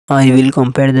I will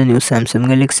compare the new Samsung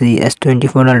Galaxy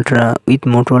S24 Ultra with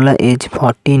Motorola Edge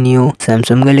 40 Neo.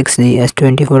 Samsung Galaxy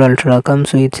S24 Ultra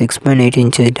comes with 6.8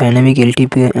 inches dynamic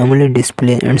LTP AMOLED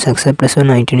display and success ratio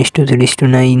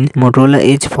 19:3:9. Motorola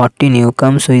Edge 40 Neo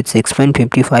comes with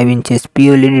 6.55 inches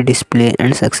POLED display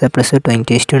and success ratio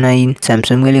 20:9.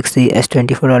 Samsung Galaxy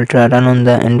S24 Ultra run on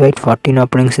the Android 14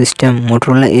 operating system.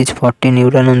 Motorola Edge 40 Neo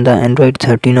run on the Android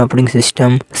 13 operating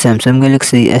system. Samsung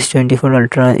Galaxy S24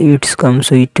 Ultra it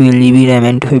comes with 12GB RAM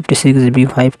and 256GB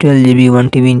 512GB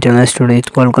 1TB internal storage.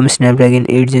 Qualcomm Snapdragon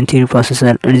 8 Gen 3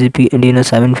 processor and GP Adreno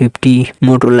 750.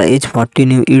 Motorola Edge 40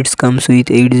 Neo it comes with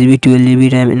 8GB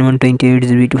 12GB RAM and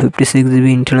 128GB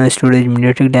 256GB internal storage.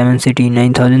 MediaTek Dimensity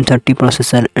 9030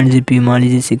 processor and GP Mali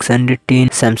G610.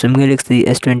 Samsung Galaxy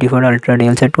S24 Ultra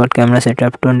dual set quad camera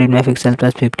setup 20MP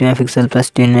plus 50MP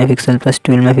plus 10MP plus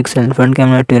 12MP front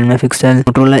camera 12MP.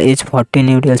 Motorola Edge 40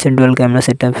 Neo dual set dual camera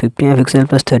setup 50MP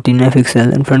plus 13MP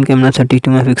and front camera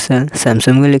 32MP.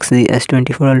 Samsung Galaxy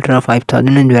S24 Ultra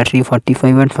 5000 mAh battery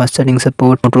 45W fast charging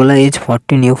support. Motorola Edge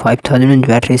 40 Neo 5000 mAh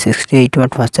battery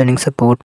 68W fast charging support.